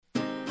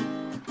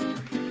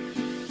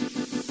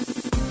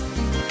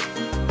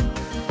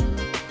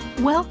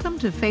Welcome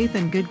to Faith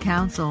and Good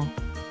Counsel,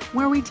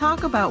 where we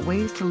talk about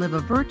ways to live a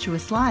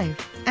virtuous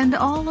life and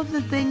all of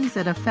the things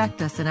that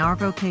affect us in our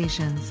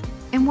vocations,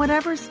 in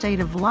whatever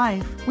state of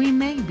life we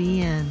may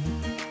be in.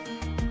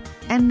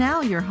 And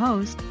now your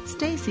host,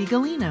 Stacy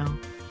Galino.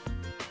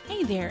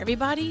 Hey there,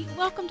 everybody.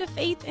 Welcome to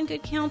Faith and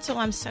Good Counsel.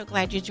 I'm so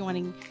glad you're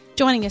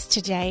joining us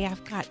today.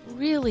 I've got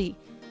really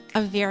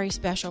a very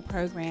special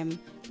program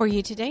for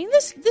you today. And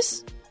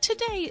this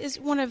today is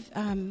one of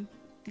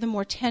the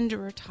more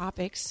tenderer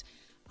topics.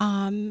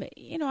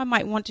 I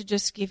might want to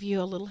just give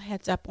you a little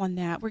heads up on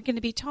that. We're going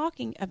to be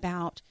talking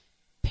about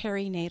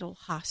perinatal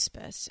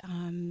hospice,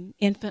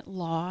 infant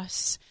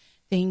loss,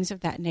 things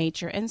of that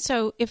nature. And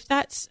so if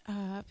that's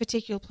a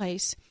particular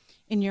place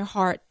in your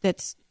heart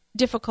that's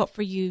difficult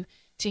for you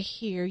to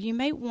hear, you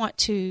may want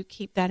to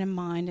keep that in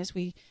mind as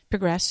we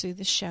progress through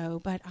the show.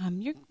 But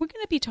we're going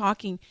to be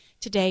talking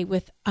today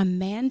with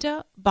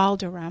Amanda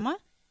Balderrama.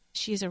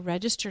 She's a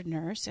registered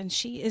nurse, and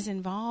she is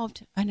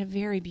involved in a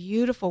very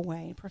beautiful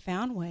way,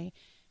 profound way,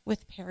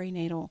 with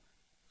perinatal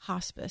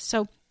hospice.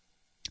 So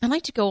I'd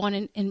like to go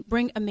on and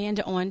bring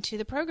Amanda on to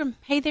the program.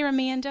 Hey there,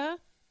 Amanda.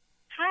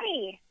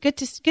 Hi. Good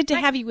to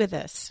have you with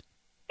us.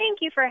 Thank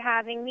you for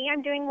having me.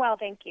 I'm doing well,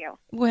 thank you.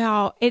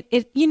 Well,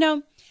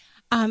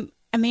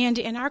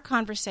 Amanda, in our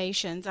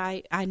conversations,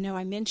 I know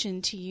I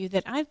mentioned to you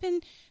that I've been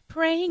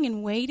praying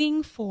and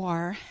waiting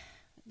for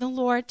the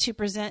Lord to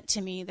present to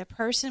me the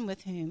person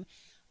with whom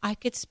I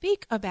could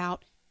speak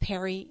about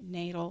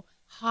perinatal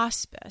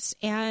hospice.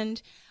 And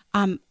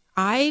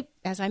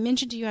as I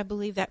mentioned to you, I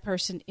believe that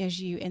person is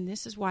you, and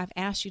this is why I've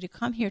asked you to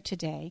come here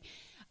today.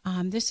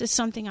 This is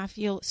something I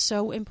feel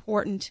so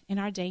important in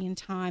our day and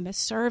time, a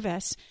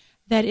service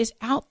that is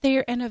out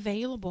there and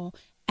available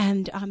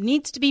and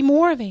needs to be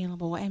more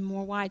available and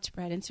more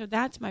widespread. And so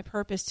that's my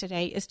purpose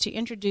today, is to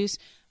introduce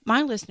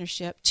my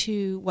listenership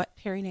to what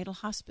perinatal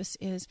hospice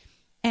is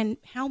and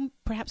how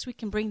perhaps we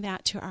can bring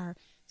that to our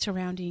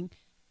surrounding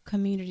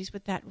communities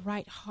with that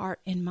right heart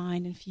and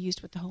mind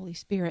infused with the Holy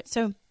Spirit.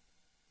 So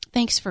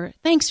thanks for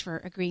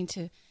agreeing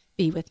to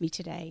be with me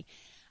today.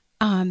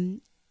 You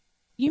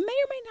may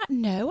or may not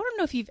know, I don't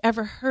know if you've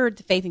ever heard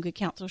the Faith and Good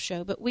Counsel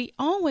show, but we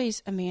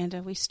always,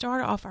 Amanda, we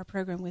start off our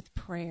program with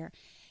prayer.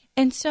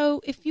 And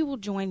so if you will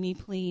join me,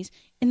 please,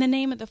 in the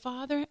name of the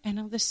Father, and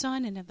of the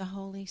Son, and of the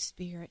Holy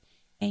Spirit.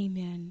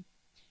 Amen.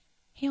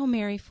 Hail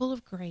Mary, full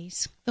of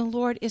grace, the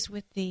Lord is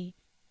with thee.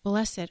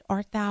 Blessed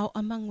art thou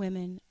among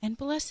women, and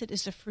blessed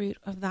is the fruit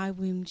of thy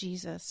womb,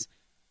 Jesus.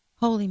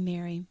 Holy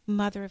Mary,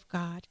 Mother of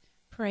God,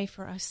 pray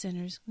for us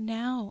sinners,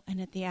 now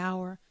and at the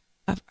hour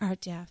of our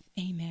death.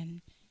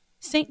 Amen.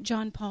 St.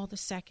 John Paul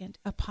II,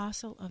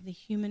 Apostle of the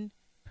human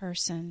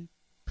person,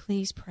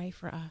 please pray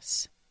for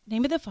us. In the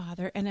name of the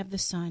Father, and of the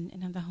Son,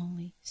 and of the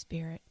Holy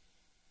Spirit.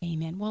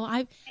 Amen.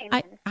 Well,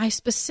 I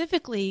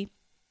specifically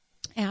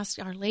asked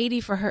Our Lady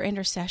for her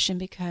intercession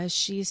because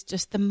she's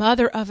just the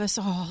mother of us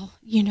all,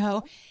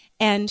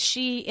 and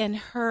she, in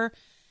her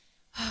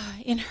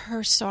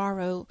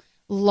sorrow,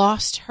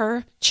 lost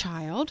her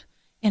child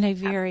in a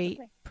very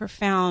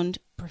profound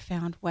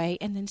way.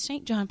 And then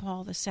St. John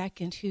Paul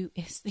II, who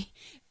is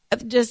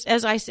just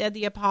as I said,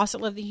 the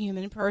apostle of the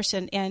human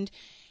person, and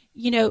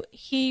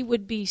he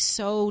would be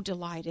so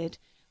delighted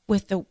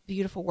with the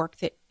beautiful work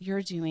that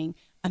you're doing,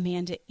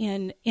 Amanda,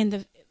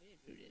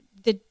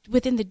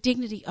 within the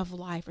dignity of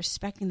life,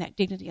 respecting that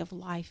dignity of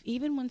life,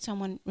 even when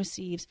someone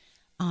receives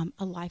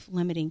a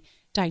life-limiting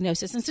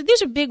diagnosis. And so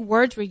these are big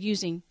words we're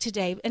using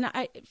today. And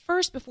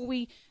first, before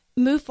we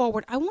move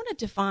forward, I want to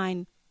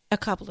define a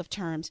couple of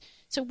terms.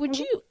 So would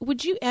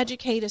you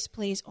educate us,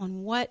 please,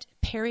 on what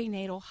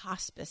perinatal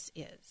hospice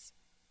is?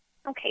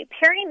 Okay,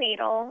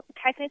 perinatal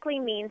technically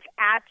means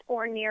at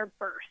or near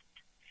birth.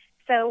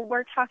 So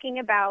we're talking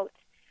about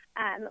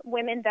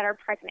women that are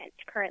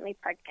currently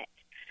pregnant.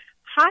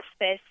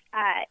 Hospice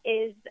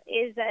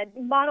is a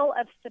model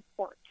of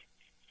support.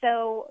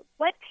 So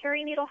what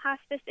perinatal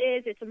hospice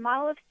is, it's a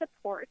model of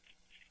support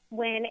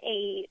when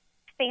a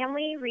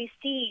family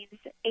receives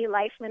a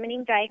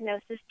life-limiting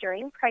diagnosis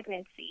during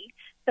pregnancy.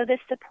 So the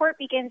support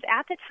begins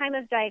at the time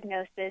of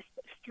diagnosis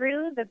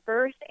through the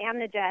birth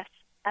and the death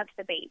of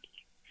the baby.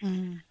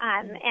 Mm-hmm.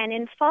 And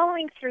in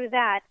following through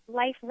that,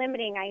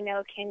 life-limiting, I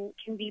know, can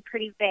be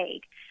pretty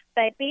vague.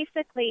 But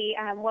basically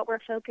what we're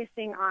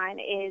focusing on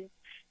is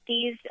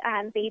these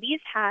babies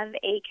have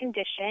a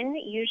condition.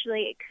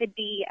 Usually it could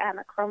be a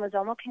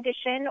chromosomal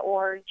condition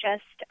or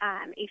just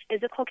a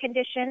physical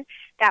condition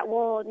that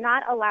will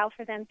not allow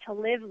for them to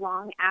live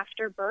long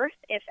after birth,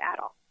 if at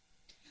all.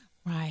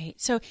 Right.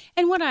 So,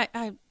 and what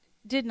I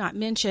did not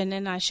mention,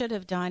 and I should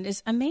have done,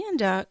 is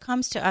Amanda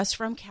comes to us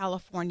from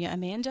California.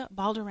 Amanda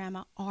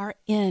Balderrama,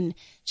 RN.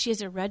 She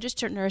is a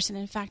registered nurse and,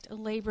 in fact, a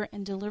labor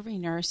and delivery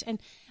nurse.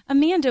 And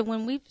Amanda,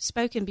 when we've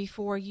spoken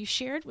before, you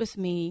shared with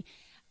me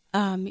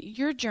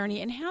your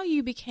journey and how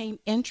you became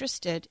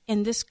interested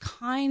in this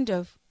kind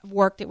of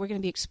work that we're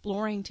going to be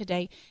exploring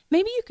today.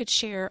 Maybe you could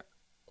share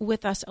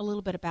with us a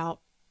little bit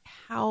about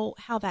how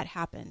that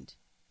happened.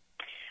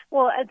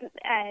 Well,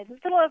 a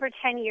little over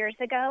 10 years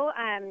ago,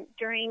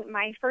 during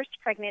my first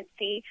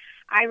pregnancy,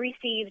 I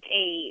received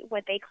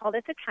what they called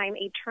at the time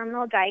a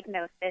terminal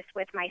diagnosis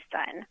with my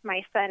son.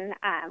 My son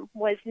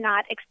was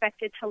not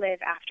expected to live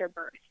after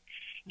birth.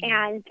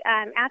 And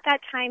at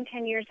that time,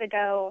 10 years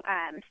ago,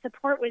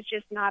 support was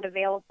just not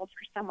available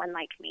for someone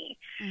like me.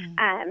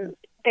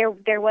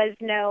 There was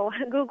no,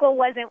 Google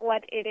wasn't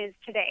what it is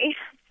today.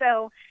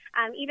 So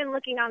even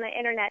looking on the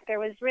internet, there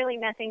was really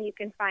nothing you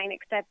can find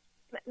except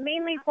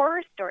mainly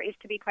horror stories,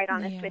 to be quite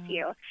honest with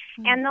you.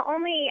 And the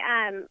only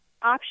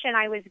option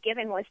I was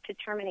given was to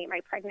terminate my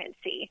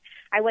pregnancy.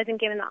 I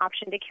wasn't given the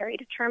option to carry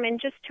to term and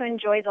just to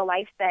enjoy the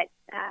life that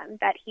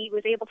he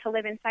was able to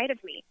live inside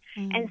of me.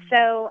 And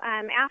so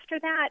after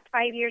that,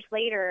 5 years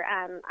later,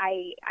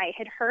 I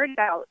had heard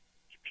about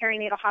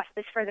perinatal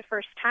hospice for the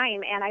first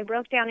time, and I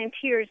broke down in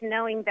tears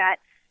knowing that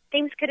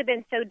things could have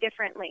been so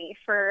differently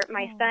for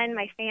my son,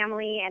 my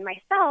family, and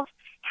myself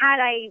had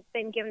I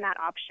been given that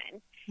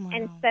option.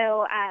 And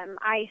so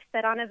I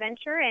set on a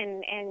venture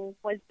and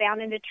was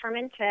bound and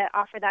determined to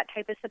offer that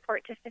type of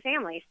support to the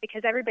families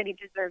because everybody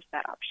deserves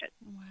that option.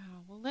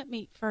 Wow. Well, let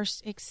me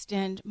first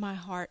extend my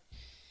heart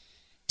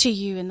to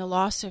you in the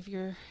loss of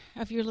your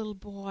little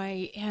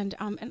boy, and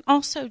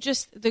also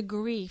just the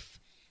grief,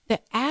 the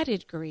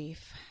added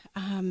grief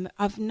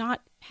of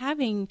not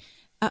having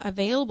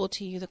available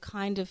to you the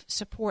kind of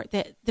support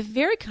the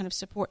very kind of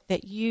support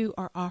that you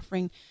are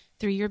offering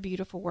through your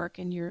beautiful work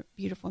and your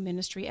beautiful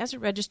ministry as a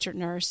registered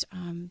nurse,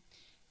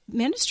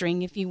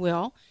 ministering, if you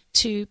will,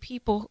 to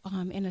people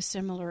in a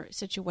similar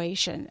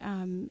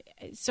situation.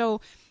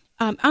 So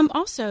I'm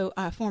also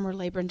a former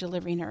labor and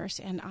delivery nurse,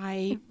 and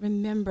I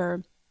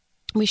remember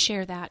we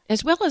share that,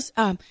 as well as,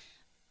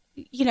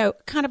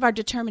 kind of our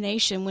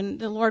determination. When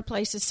the Lord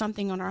places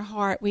something on our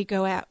heart, we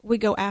go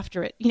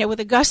after it, with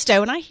a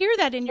gusto. And I hear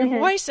that in your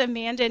voice,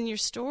 Amanda, in your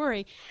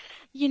story.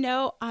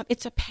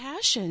 It's a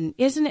passion,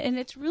 isn't it? And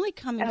it's really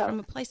coming from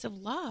a place of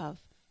love.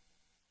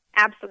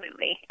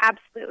 Absolutely.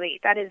 Absolutely.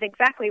 That is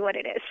exactly what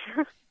it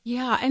is.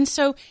 Yeah. And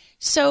so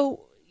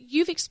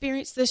you've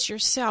experienced this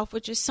yourself,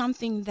 which is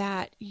something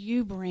that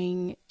you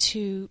bring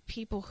to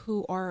people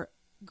who are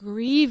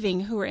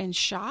grieving, who are in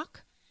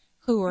shock,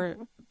 who are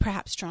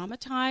perhaps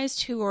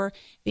traumatized, who are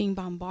being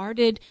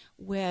bombarded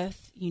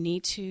with, you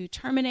need to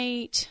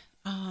terminate,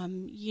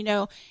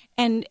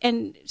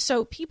 and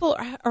so people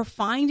are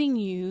finding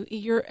you.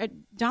 You're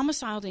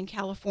domiciled in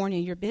California.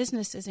 Your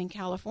business is in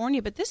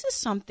California, but this is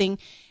something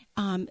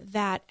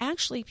that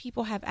actually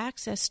people have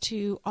access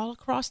to all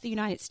across the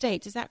United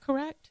States. Is that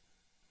correct?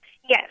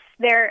 Yes,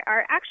 there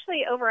are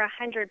actually over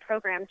 100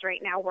 programs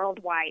right now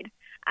worldwide,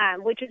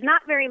 which is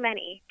not very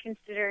many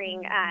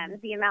considering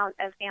the amount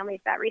of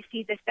families that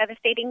receive this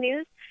devastating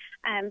news.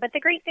 But the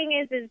great thing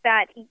is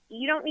that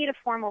you don't need a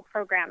formal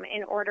program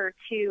in order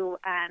to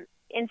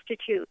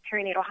institute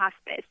perinatal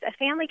hospice. A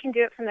family can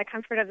do it from the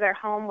comfort of their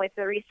home with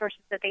the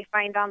resources that they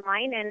find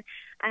online.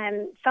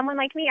 And someone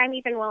like me, I'm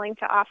even willing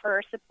to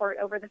offer support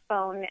over the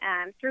phone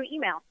through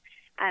email.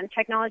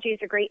 Technology is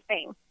a great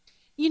thing.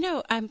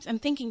 I'm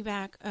thinking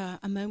back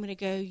a moment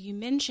ago, you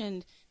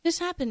mentioned this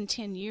happened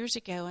 10 years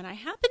ago, and I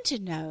happen to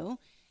know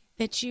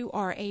that you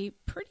are a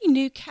pretty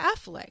new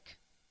Catholic.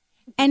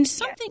 And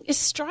something is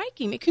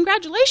striking me.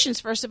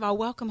 Congratulations, first of all.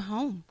 Welcome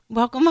home.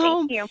 Welcome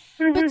home. Thank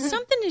you. But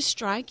something is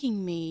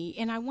striking me,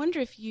 and I wonder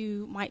if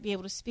you might be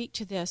able to speak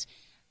to this.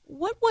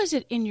 What was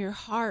it in your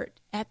heart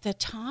at the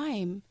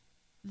time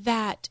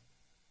that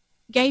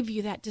gave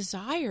you that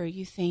desire,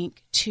 you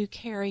think, to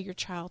carry your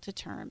child to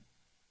term?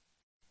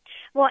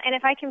 Well, and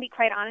if I can be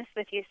quite honest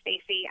with you,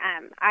 Stacey,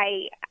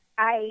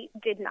 I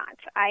did not.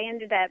 I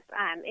ended up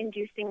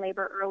inducing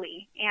labor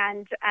early,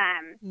 and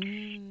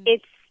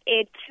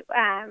it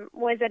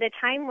was at a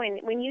time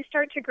when you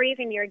start to grieve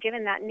and you're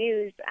given that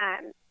news,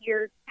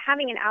 you're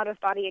having an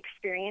out-of-body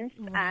experience.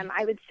 Right.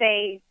 I would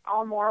say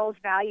all morals,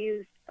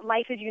 values,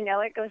 life as you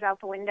know it goes out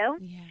the window.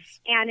 Yes.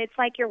 And it's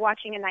like you're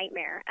watching a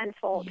nightmare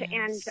unfold.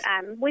 Yes.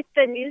 And with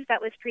the news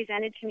that was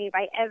presented to me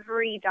by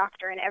every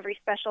doctor and every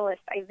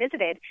specialist I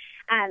visited,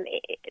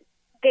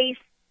 they,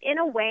 in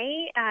a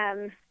way,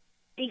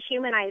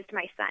 dehumanized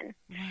my son.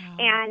 Wow.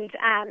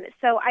 And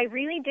so I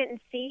really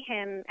didn't see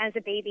him as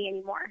a baby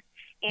anymore.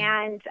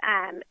 And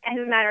as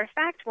a matter of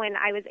fact, when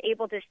I was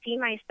able to see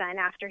my son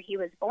after he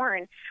was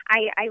born,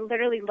 I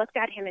literally looked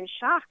at him in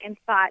shock and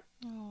thought,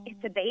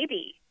 it's a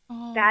baby.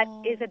 That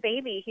is a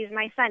baby. He's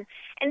my son.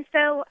 And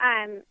so,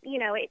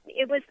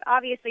 it was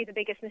obviously the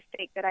biggest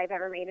mistake that I've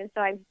ever made. And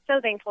so I'm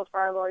so thankful for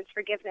our Lord's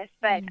forgiveness.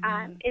 But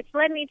it's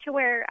led me to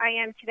where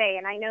I am today.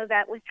 And I know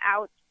that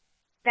without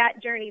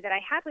that journey that I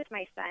had with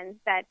my son,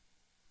 that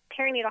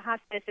perinatal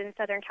hospice in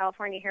Southern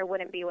California here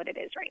wouldn't be what it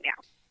is right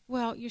now.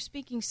 Well, you're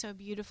speaking so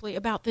beautifully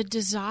about the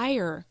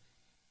desire,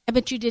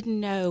 but you didn't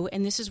know,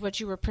 and this is what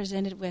you were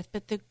presented with,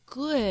 but the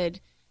good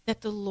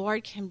that the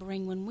Lord can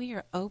bring when we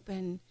are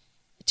open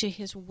to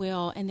His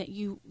will, and that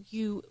you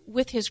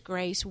with His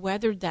grace,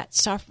 weathered that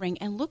suffering.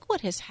 And look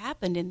what has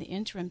happened in the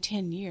interim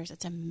 10 years.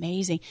 It's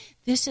amazing.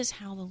 This is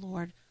how the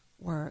Lord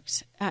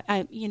works.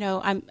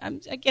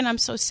 I'm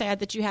so sad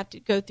that you have to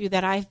go through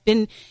that. I've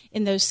been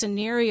in those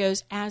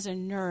scenarios as a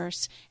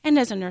nurse and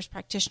as a nurse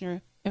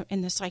practitioner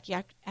in the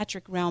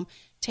psychiatric realm,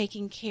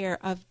 taking care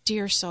of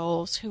dear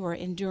souls who are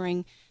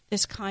enduring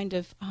this kind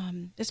of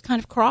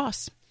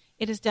cross.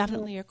 It is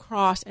definitely a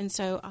cross, and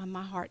so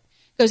my heart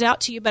goes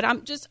out to you. But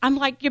I'm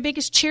like your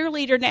biggest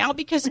cheerleader now,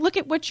 because look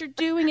at what you're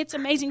doing. It's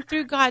amazing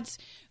through God's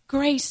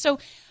grace. So,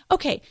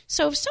 okay,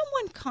 so if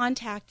someone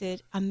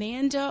contacted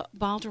Amanda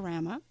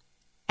Balderrama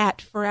at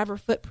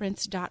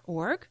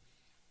foreverfootprints.org,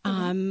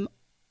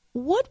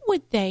 what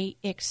would they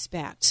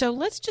expect? So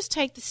let's just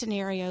take the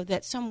scenario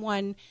that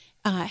someone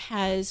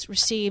has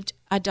received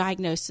a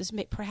diagnosis,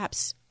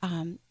 perhaps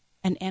an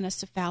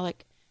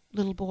anencephalic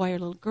little boy or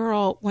little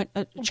girl,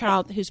 a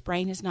child whose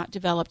brain has not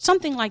developed,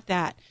 something like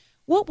that.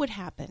 What would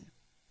happen?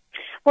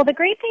 Well, the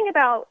great thing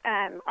about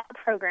our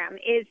program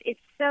is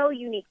it's so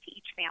unique to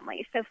each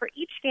family. So for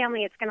each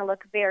family, it's going to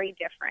look very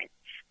different.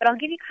 But I'll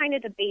give you kind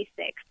of the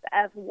basics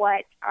of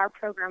what our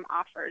program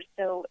offers.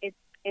 So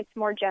it's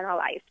more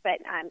generalized, but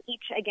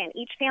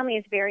each family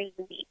is very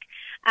unique.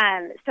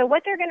 So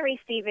what they're going to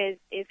receive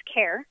is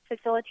care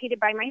facilitated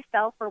by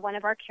myself or one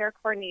of our care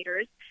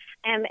coordinators,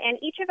 and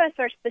each of us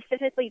are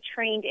specifically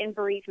trained in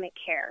bereavement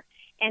care,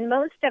 and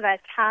most of us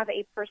have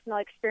a personal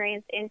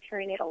experience in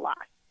perinatal loss.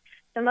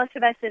 So most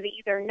of us have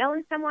either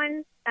known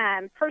someone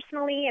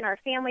personally in our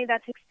family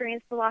that's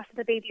experienced the loss of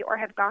the baby or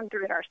have gone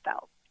through it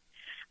ourselves.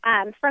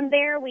 From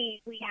there,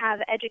 we have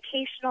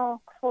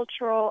educational,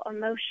 cultural,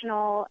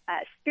 emotional,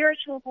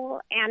 spiritual,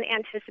 and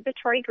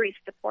anticipatory grief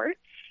support.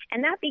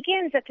 And that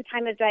begins at the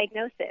time of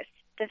diagnosis.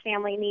 The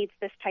family needs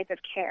this type of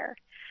care.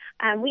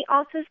 We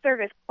also serve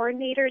as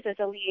coordinators, as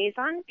a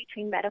liaison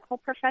between medical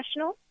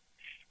professionals.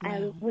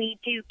 Wow. We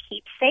do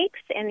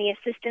keepsakes and the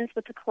assistance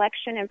with the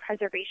collection and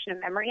preservation of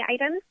memory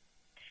items.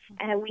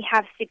 We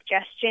have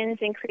suggestions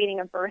in creating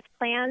a birth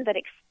plan that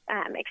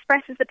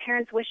expresses the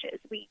parents'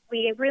 wishes. We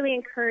really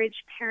encourage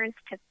parents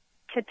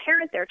to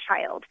parent their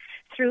child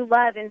through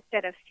love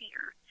instead of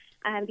fear,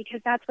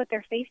 because that's what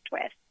they're faced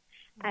with.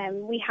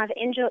 We have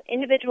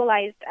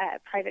individualized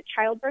private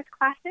childbirth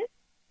classes.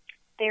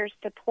 There's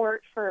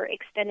support for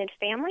extended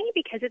family,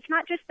 because it's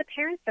not just the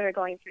parents that are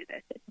going through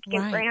this. It's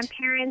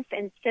grandparents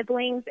and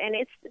siblings, and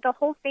the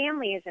whole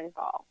family is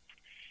involved.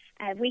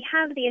 We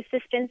have the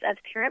assistance of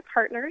parent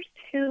partners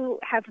who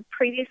have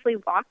previously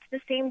walked the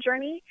same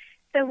journey,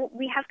 so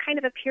we have kind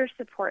of a peer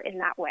support in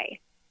that way.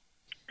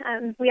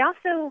 We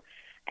also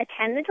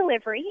attend the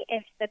delivery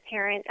if the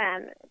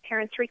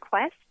parents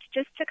request,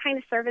 just to kind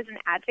of serve as an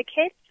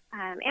advocate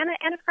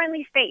and a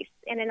friendly face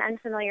in an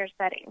unfamiliar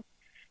setting.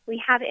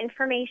 We have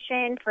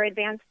information for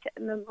advanced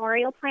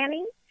memorial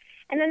planning,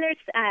 and then there's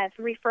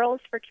referrals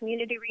for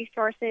community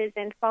resources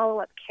and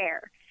follow-up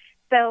care.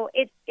 So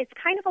it's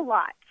kind of a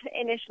lot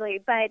initially,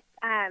 but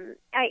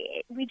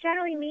we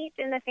generally meet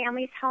in the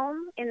family's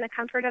home, in the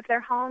comfort of their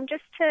home,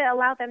 just to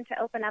allow them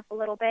to open up a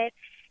little bit,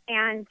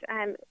 and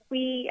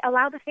we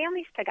allow the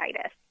families to guide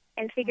us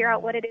and figure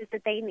out what it is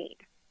that they need.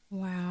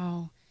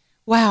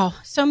 Wow,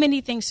 so many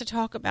things to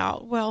talk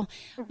about. Well,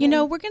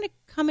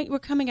 we're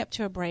coming up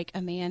to a break,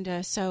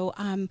 Amanda. So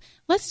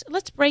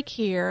let's break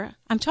here.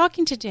 I'm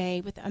talking today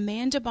with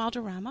Amanda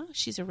Balderrama.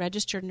 She's a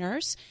registered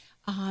nurse,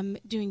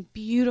 doing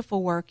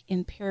beautiful work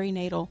in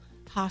perinatal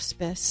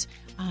hospice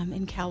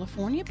in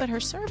California, but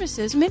her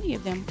services, many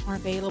of them, are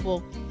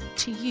available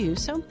to you.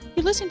 So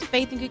you're listening to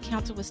Faith and Good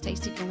Counsel with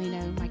Stacey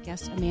Galino, my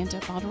guest, Amanda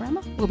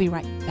Balderrama. We'll be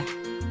right back.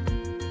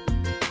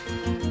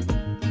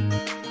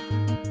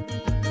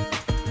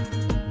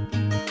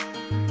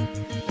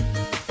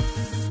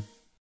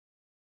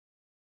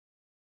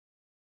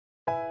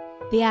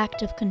 The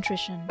act of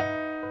contrition.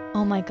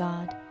 O my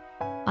God,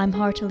 I'm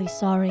heartily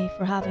sorry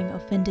for having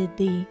offended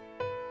Thee,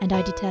 and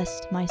I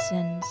detest my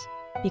sins,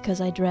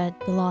 because I dread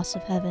the loss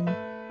of heaven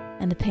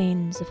and the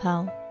pains of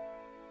hell.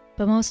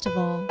 But most of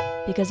all,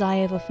 because I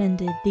have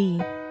offended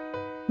Thee,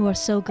 who are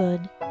so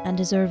good and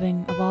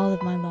deserving of all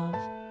of my love,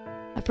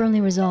 I firmly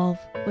resolve,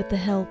 with the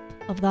help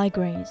of Thy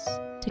grace,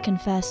 to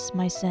confess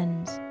my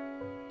sins,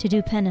 to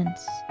do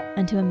penance,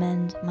 and to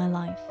amend my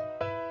life.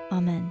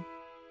 Amen.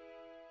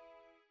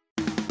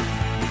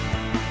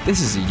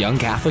 This is a Young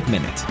Catholic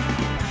Minute.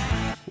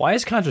 Why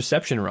is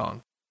contraception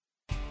wrong?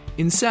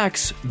 In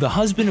sex, the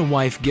husband and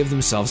wife give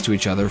themselves to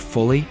each other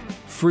fully,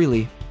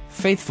 freely,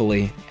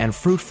 faithfully, and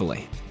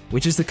fruitfully,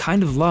 which is the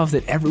kind of love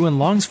that everyone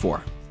longs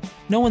for.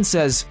 No one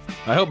says,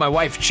 I hope my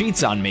wife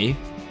cheats on me,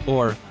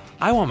 or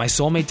I want my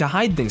soulmate to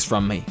hide things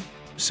from me.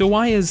 So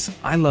why is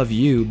I love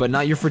you but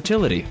not your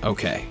fertility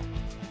okay?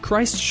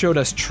 Christ showed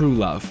us true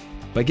love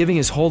by giving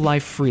his whole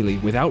life freely,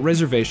 without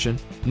reservation,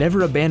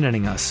 never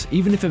abandoning us,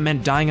 even if it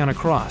meant dying on a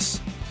cross.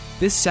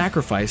 This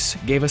sacrifice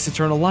gave us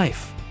eternal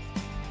life.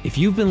 If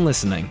you've been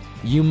listening,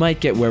 you might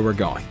get where we're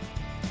going.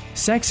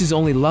 Sex is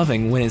only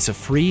loving when it's a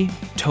free,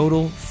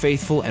 total,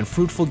 faithful, and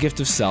fruitful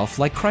gift of self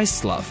like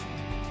Christ's love.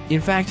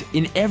 In fact,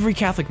 in every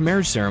Catholic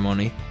marriage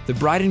ceremony, the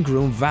bride and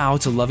groom vow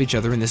to love each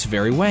other in this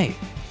very way.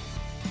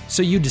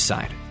 So you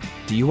decide,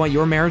 do you want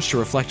your marriage to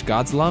reflect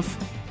God's love?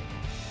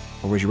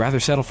 Or would you rather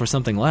settle for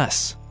something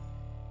less?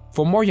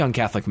 For more Young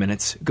Catholic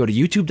Minutes, go to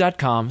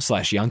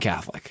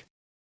youtube.com/youngcatholic.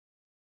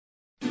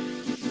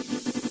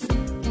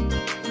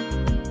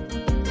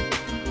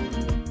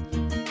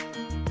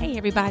 Hey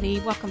everybody,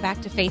 welcome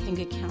back to Faith and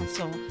Good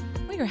Counsel.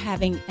 We are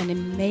having an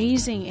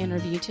amazing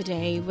interview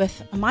today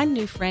with my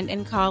new friend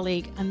and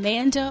colleague,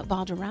 Amanda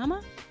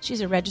Valderrama.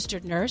 She's a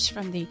registered nurse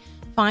from the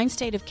fine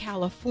state of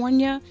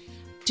California,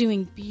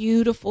 doing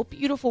beautiful,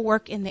 beautiful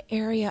work in the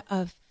area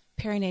of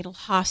perinatal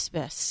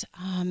hospice.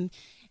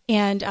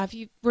 And if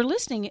you were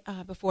listening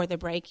before the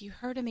break, you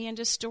heard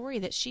Amanda's story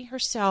that she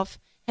herself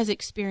has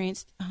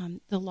experienced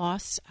the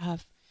loss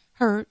of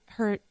her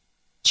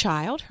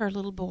child, her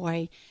little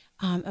boy,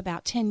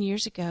 about 10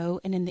 years ago.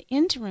 And in the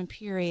interim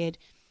period,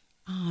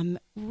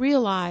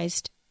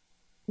 realized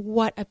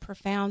what a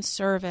profound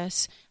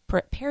service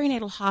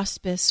perinatal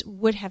hospice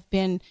would have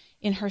been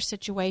in her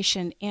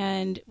situation.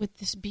 And with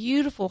this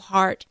beautiful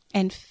heart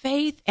and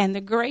faith and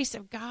the grace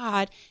of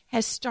God,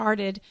 has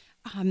started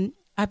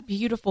a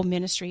beautiful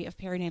ministry of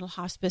perinatal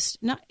hospice,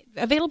 not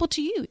available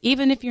to you,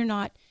 even if you're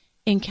not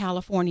in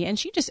California. And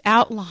she just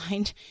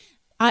outlined,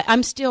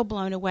 I'm still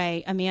blown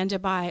away, Amanda,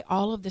 by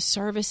all of the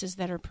services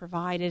that are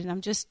provided. And I'm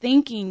just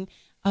thinking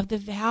of the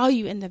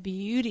value and the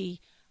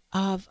beauty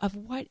of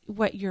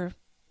what you're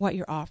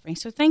offering.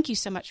 So thank you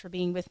so much for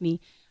being with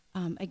me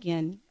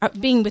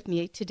being with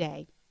me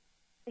today.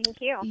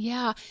 Thank you.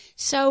 Yeah.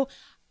 So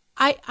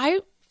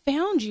I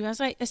found you, as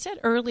I said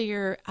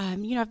earlier,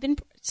 I've been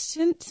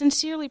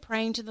sincerely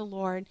praying to the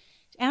Lord,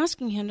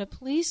 asking him to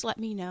please let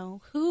me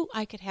know who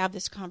I could have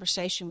this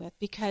conversation with,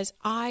 because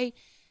I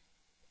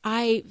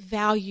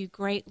value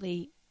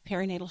greatly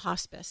perinatal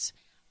hospice.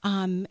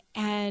 And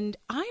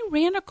I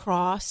ran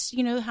across,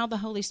 how the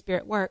Holy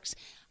Spirit works.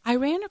 I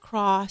ran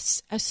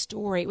across a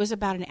story. It was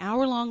about an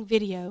hour-long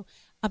video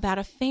about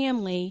a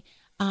family,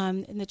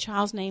 and the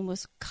child's name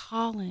was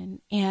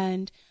Colin.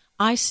 And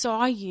I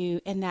saw you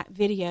in that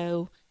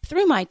video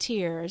through my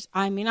tears.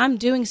 I mean, I'm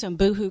doing some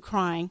boohoo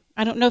crying.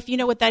 I don't know if you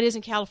know what that is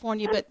in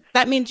California, but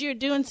that means you're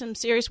doing some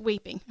serious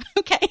weeping.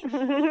 Okay.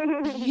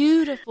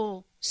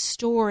 Beautiful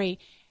story.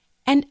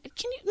 And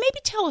can you maybe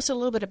tell us a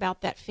little bit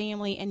about that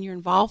family and your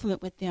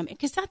involvement with them?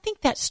 Because I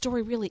think that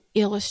story really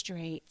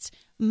illustrates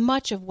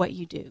much of what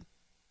you do.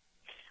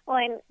 Well,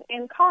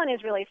 and Colin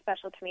is really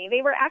special to me.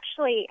 They were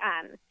actually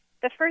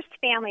the first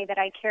family that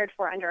I cared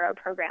for under our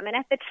program. And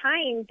at the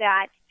time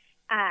that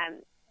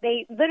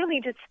they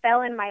literally just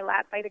fell in my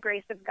lap by the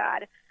grace of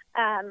God,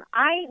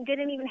 I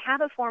didn't even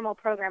have a formal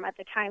program at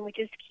the time, which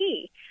is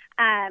key.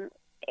 And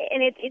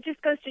it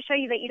just goes to show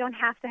you that you don't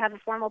have to have a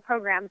formal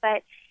program.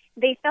 But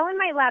they fell in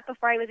my lap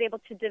before I was able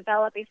to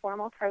develop a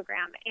formal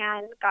program.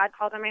 And God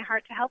called on my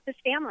heart to help this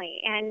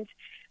family. And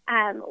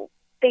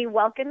they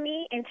welcomed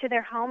me into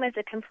their home as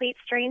a complete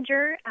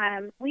stranger.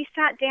 We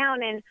sat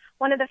down, and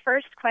one of the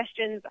first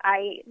questions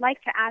I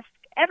like to ask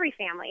every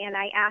family, and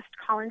I asked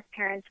Colin's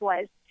parents,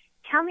 was,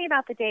 tell me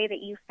about the day that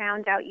you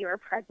found out you were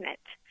pregnant.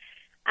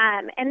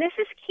 And this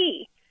is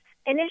key.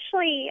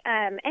 Initially,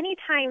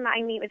 anytime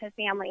I meet with a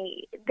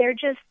family, they're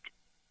just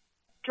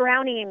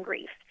drowning in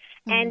grief.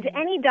 And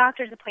any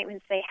doctor's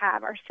appointments they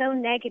have are so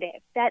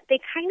negative that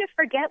they kind of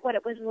forget what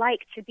it was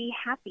like to be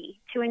happy,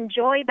 to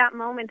enjoy that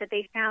moment that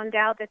they found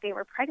out that they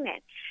were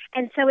pregnant.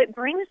 And so it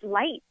brings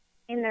light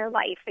in their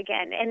life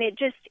again. And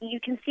you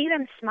can see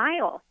them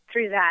smile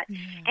through that. Yes.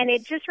 And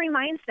it just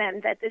reminds them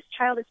that this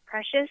child is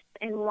precious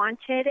and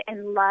wanted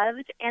and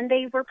loved, and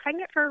they were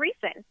pregnant for a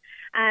reason.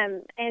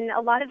 And a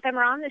lot of them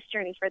are on this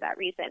journey for that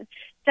reason.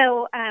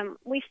 So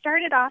we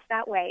started off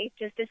that way,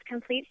 just as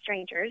complete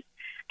strangers.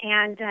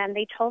 And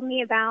they told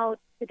me about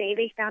the day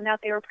they found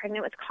out they were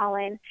pregnant with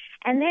Colin.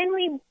 And then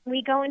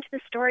we go into the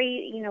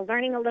story,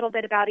 learning a little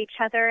bit about each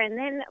other, and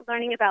then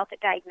learning about the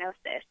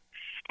diagnosis.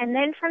 And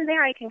then from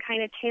there, I can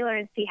kind of tailor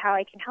and see how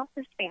I can help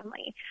this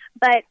family.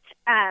 But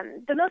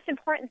the most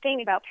important thing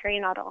about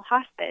perinatal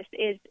hospice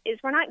is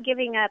we're not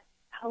giving up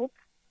hope.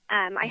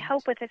 I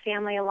hope with the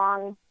family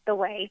along the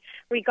way,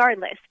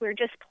 regardless. We're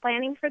just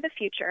planning for the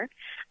future.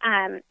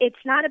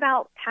 It's not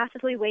about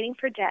passively waiting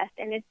for death,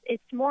 and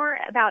it's more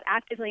about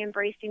actively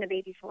embracing a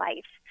baby's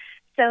life.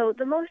 So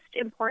the most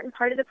important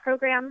part of the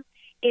program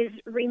is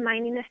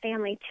reminding the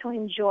family to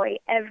enjoy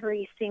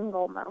every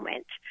single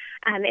moment.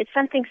 It's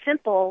something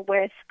simple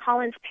with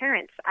Colin's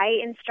parents. I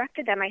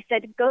instructed them. I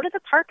said, go to the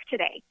park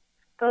today.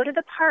 Go to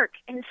the park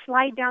and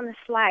slide down the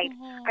slide.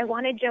 Mm-hmm. I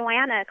wanted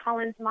Joanna,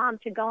 Colin's mom,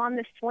 to go on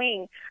the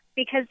swing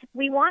because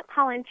we want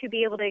Colin to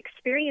be able to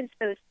experience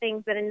those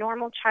things that a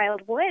normal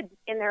child would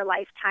in their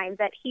lifetime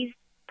that he's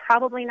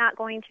probably not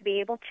going to be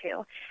able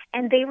to.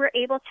 And they were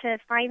able to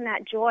find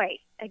that joy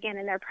again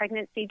in their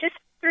pregnancy just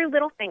through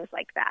little things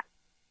like that.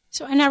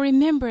 So, and I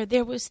remember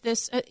there was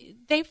this,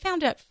 they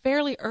found out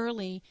fairly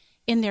early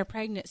in their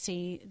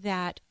pregnancy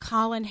that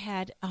Colin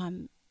had,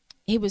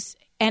 he was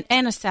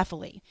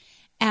anencephaly.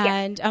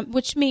 And yes.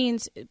 Which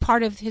means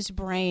part of his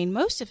brain,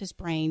 most of his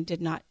brain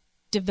did not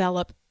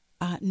develop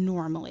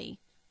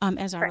normally,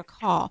 as I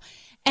recall.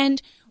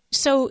 And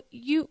so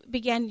you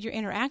began your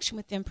interaction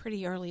with them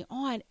pretty early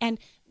on. And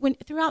when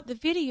throughout the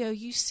video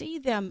you see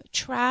them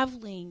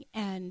traveling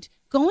and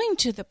going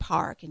to the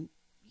park and,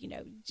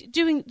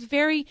 doing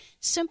very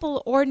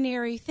simple,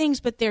 ordinary things,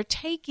 but they're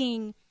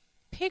taking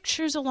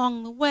pictures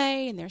along the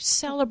way and they're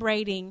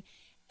celebrating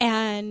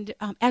and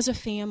as a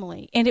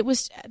family. And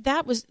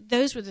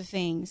those were the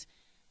things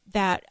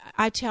that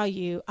I tell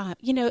you,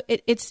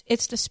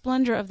 it's the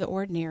splendor of the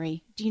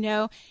ordinary. Do you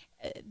know?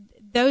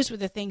 Those were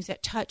the things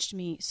that touched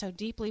me so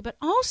deeply. But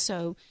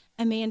also,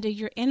 Amanda,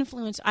 your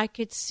influence I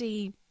could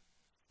see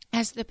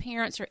as the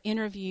parents are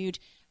interviewed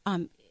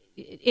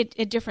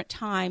at different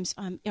times,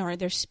 or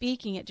they're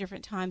speaking at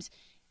different times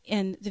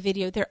in the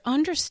video. Their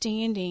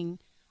understanding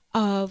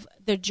of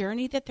the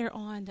journey that they're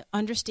on, the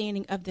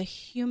understanding of the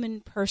human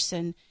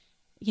person,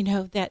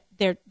 that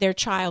their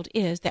child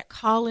is, that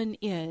Colin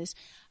is,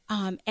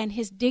 and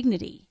his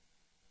dignity.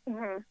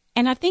 Mm-hmm.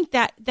 And I think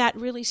that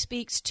really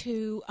speaks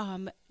to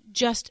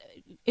just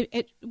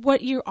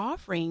what you're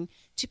offering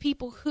to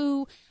people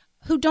who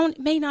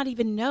may not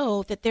even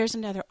know that there's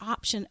another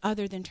option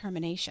other than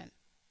termination.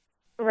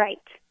 Right.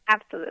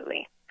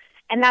 Absolutely.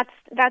 And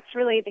that's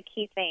really the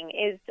key thing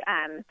is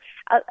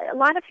a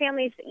lot of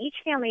families, each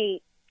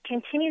family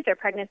continues their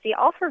pregnancy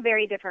all for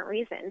very different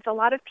reasons. A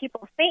lot of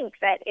people think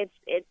that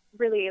it's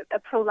really a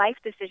pro-life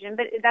decision,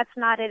 but that's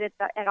not it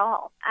at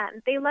all.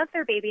 They love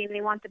their baby and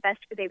they want the best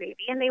for their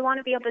baby, and they want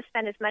to be able to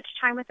spend as much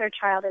time with their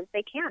child as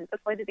they can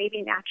before the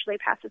baby naturally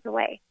passes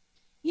away.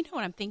 You know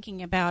what I'm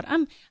thinking about?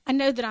 I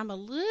know that I'm a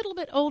little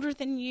bit older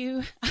than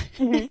you,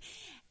 mm-hmm.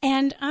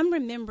 And I'm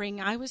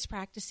remembering I was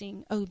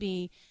practicing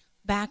OB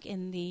back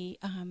in the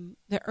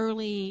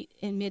early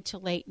and mid to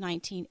late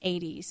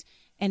 1980s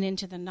and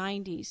into the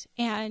 90s.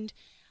 And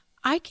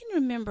I can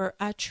remember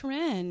a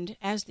trend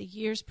as the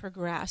years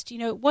progressed.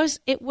 It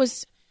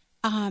was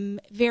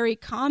very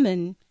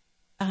common,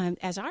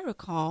 as I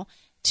recall,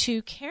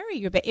 to carry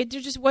your baby. There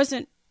just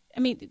wasn't,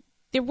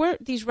 there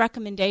weren't these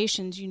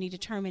recommendations, you need to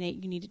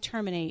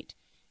terminate.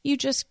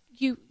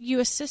 You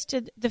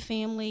assisted the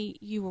family,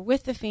 you were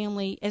with the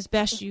family as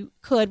best you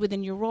could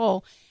within your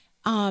role.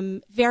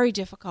 Very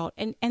difficult.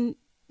 And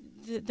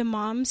the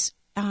moms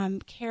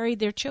carried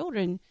their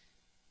children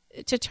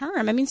to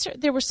term.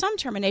 There were some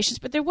terminations,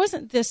 but there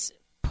wasn't this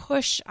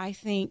push, I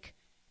think,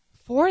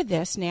 for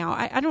this now.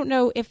 I don't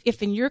know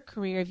if in your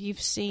career, if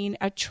you've seen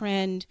a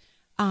trend,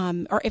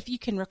 or if you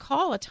can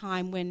recall a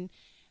time when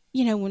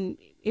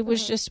it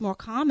was just more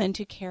common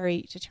to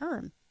carry to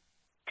term.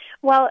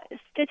 Well,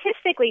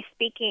 statistically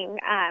speaking,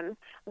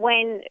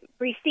 when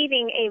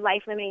receiving a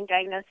life-limiting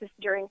diagnosis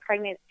during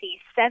pregnancy,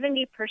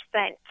 70%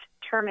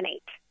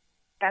 terminate.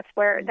 That's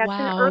wow.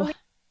 An early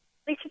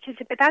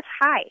statistic, but that's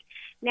high.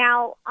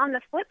 Now, on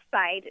the flip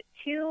side,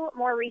 2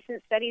 more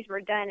recent studies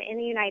were done in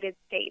the United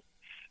States,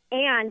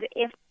 and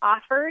if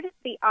offered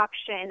the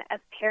option of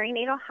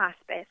perinatal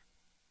hospice,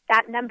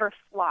 that number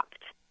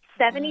flopped.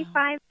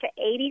 75 to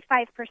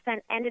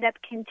 85% ended up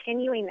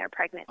continuing their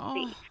pregnancy.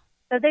 Oh.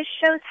 So this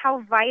shows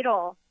how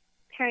vital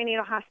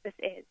perinatal hospice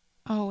is.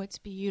 Oh, it's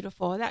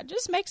beautiful. That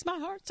just makes my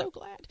heart so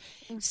glad.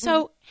 Mm-hmm.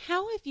 So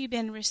how have you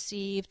been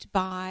received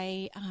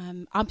by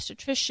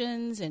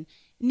obstetricians and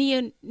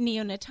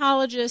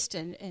neonatologists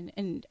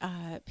and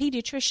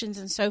pediatricians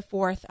and so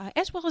forth,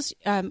 as well as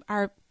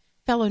our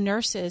fellow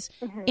nurses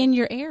mm-hmm. in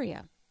your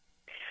area?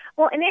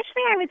 Well,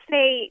 initially I would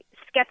say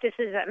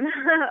skepticism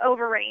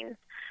overreigns.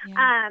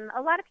 Yeah.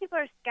 A lot of people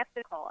are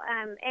skeptical.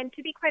 And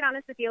to be quite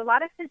honest with you, a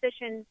lot of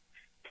physicians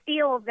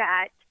feel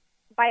that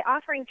by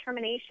offering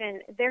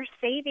termination, they're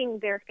saving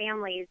their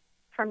families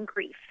from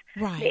grief.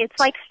 Right. It's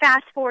like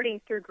fast forwarding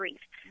through grief.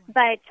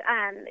 Right. But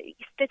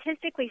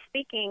statistically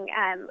speaking,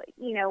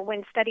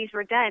 when studies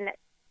were done,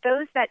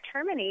 those that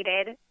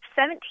terminated,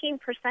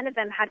 17% of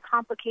them had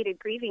complicated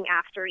grieving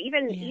after,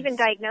 even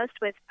diagnosed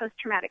with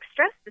post-traumatic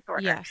stress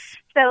disorder. Yes.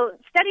 So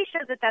studies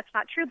show that that's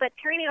not true, but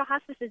perinatal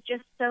hospice is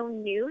just so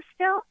new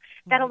still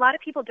that a lot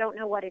of people don't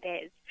know what it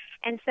is.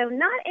 And so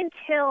not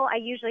until I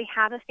usually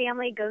have a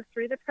family go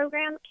through the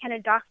program can a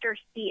doctor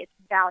see its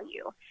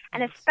value.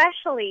 And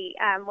especially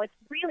what's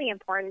really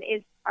important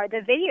are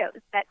the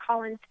videos that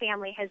Colin's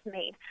family has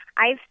made.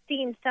 I've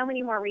seen so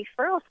many more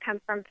referrals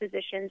come from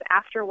physicians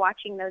after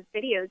watching those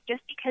videos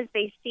just because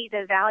they see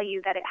the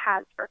value that it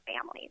has for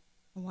families.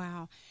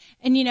 Wow.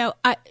 And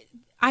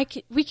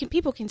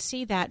people can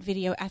see that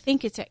video. I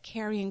think it's at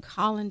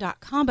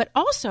CarrieandColin.com, but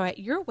also at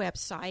your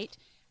website,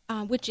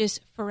 which is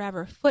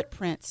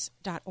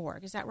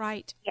foreverfootprints.org. Is that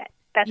right? Yes,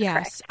 that's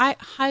correct. Yes, I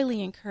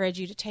highly encourage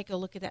you to take a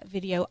look at that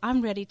video.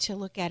 I'm ready to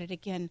look at it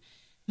again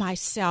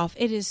myself.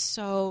 It is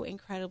so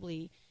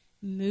incredibly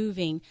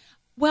moving.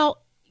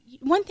 Well,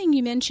 one thing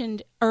you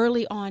mentioned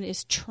early on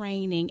is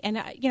training. And,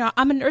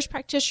 I'm a nurse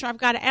practitioner. I've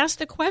got to ask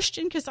the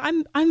question because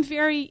I'm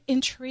very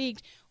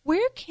intrigued.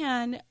 Where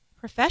can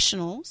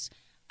professionals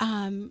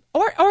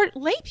or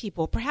lay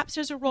people, perhaps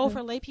there's a role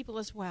for lay people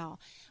as well,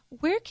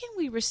 where can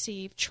we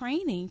receive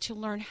training to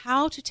learn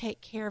how to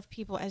take care of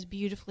people as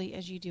beautifully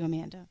as you do,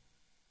 Amanda?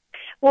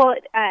 Well,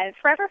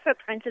 Forever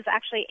Footprints is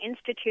actually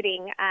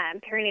instituting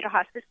perinatal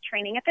hospice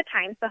training at the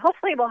time, so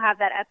hopefully we'll have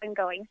that up and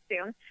going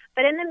soon.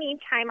 But in the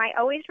meantime, I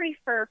always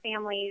refer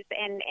families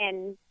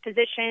and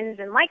physicians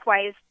and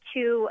likewise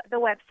to the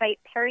website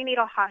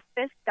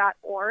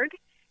perinatalhospice.org.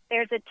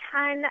 There's a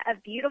ton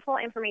of beautiful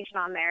information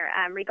on there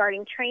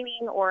regarding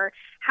training or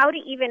how to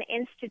even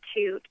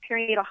institute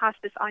perinatal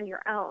hospice on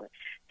your own.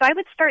 So I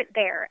would start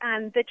there.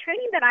 The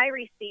training that I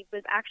received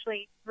was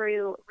actually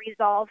through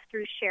Resolve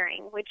Through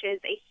Sharing, which is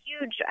a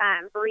huge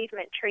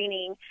bereavement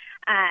training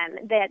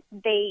that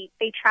they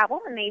travel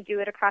and they do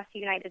it across the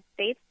United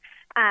States.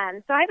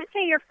 So I would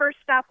say your first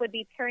stop would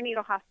be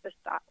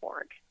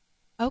perinatalhospice.org.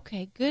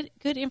 Okay,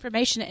 good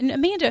information. And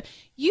Amanda,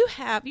 you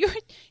have your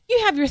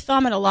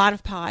thumb in a lot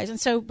of pies. And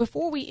so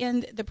before we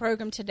end the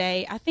program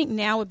today, I think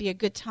now would be a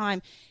good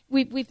time.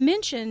 We've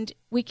mentioned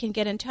we can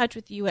get in touch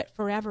with you at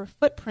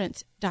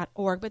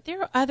foreverfootprints.org, but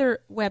there are other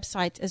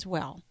websites as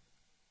well.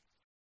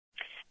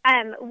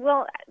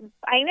 Well,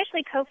 I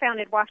initially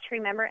co-founded Walk to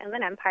Remember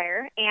Inland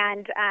Empire,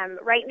 and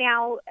right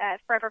now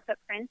Forever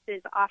Footprints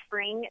is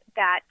offering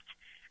that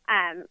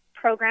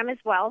program as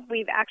well.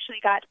 We've actually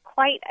got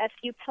quite a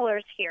few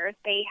pillars here.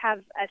 They have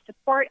a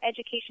support,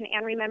 education,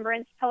 and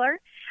remembrance pillar.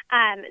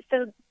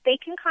 So they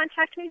can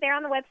contact me there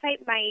on the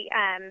website. My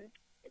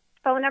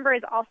phone number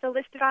is also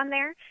listed on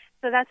there.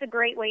 So that's a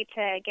great way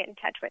to get in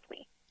touch with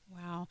me.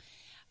 Wow.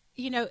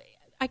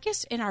 I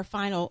guess in our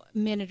final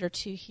minute or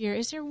two here,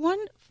 is there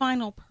one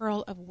final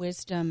pearl of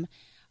wisdom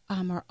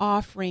or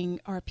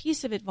offering or a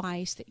piece of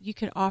advice that you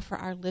could offer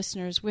our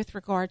listeners with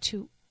regard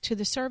to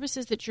the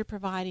services that you're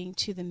providing,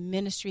 to the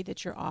ministry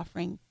that you're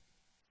offering?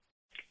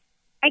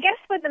 I guess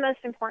what the most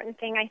important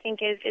thing I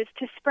think is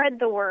to spread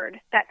the word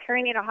that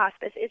perinatal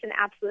hospice is an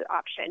absolute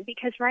option,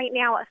 because right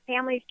now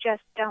families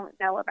just don't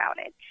know about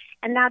it,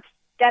 and that's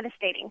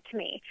devastating to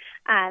me.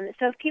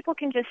 So if people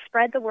can just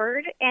spread the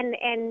word,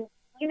 and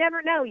you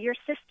never know, your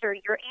sister,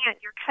 your aunt,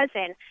 your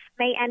cousin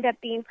may end up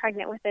being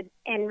pregnant with it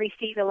and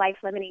receive a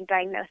life-limiting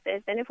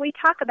diagnosis. And if we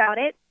talk about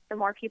it, the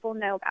more people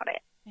know about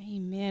it.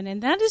 Amen.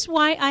 And that is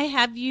why I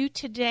have you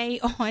today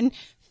on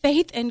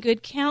Faith and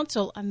Good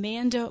Counsel,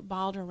 Amanda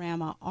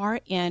Balderrama,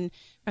 RN,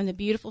 from the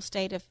beautiful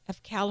state of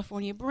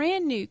California,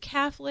 brand new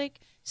Catholic.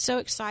 So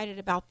excited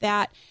about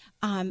that.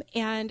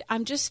 And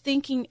I'm just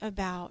thinking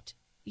about,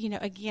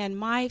 again,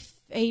 my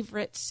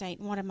favorite saint,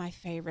 one of my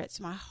favorites,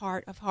 my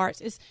heart of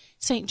hearts, is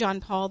St.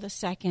 John Paul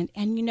II.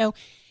 And,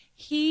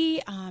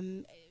 he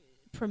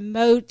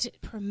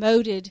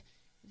promoted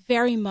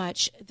very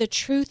much the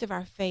truth of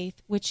our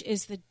faith, which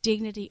is the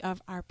dignity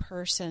of our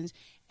persons,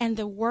 and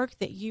the work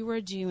that you are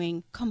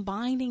doing,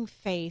 combining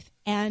faith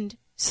and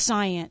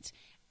science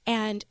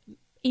and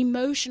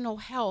emotional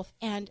health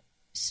and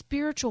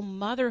spiritual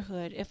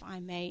motherhood, if I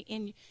may,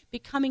 in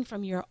becoming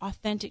from your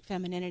authentic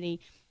femininity,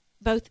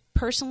 both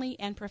personally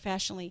and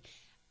professionally,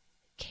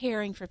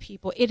 caring for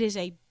people. It is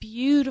a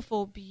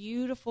beautiful,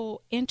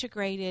 beautiful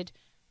integrated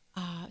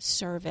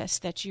service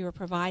that you are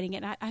providing,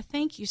 and I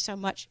thank you so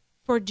much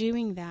for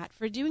doing that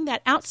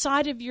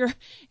outside of your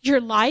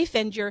life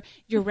and your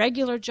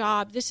regular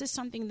job. This is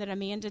something that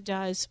Amanda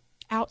does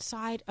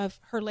outside of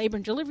her labor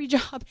and delivery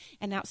job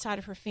and outside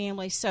of her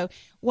family. So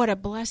what a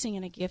blessing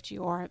and a gift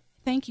you are.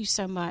 Thank you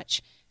so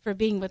much for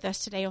being with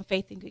us today on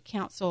Faith and Good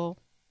Counsel.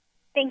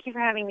 Thank you for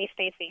having me,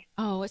 Stacy.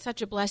 Oh, it's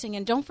such a blessing.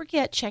 And don't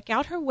forget, check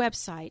out her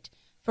website,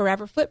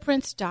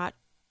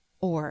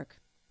 foreverfootprints.org.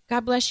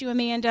 God bless you,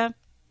 Amanda.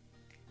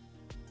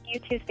 You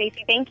too,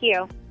 Stacy. Thank you.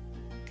 All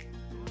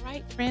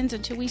right, friends,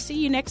 until we see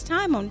you next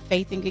time on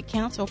Faith and Good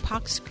Counsel,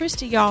 Pax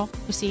Christi, y'all.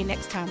 We'll see you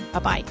next time.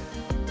 Bye-bye.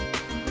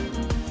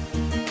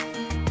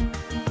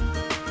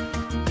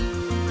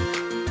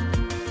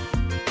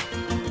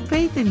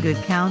 Faith and Good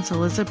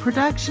Counsel is a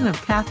production of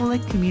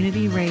Catholic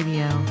Community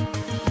Radio.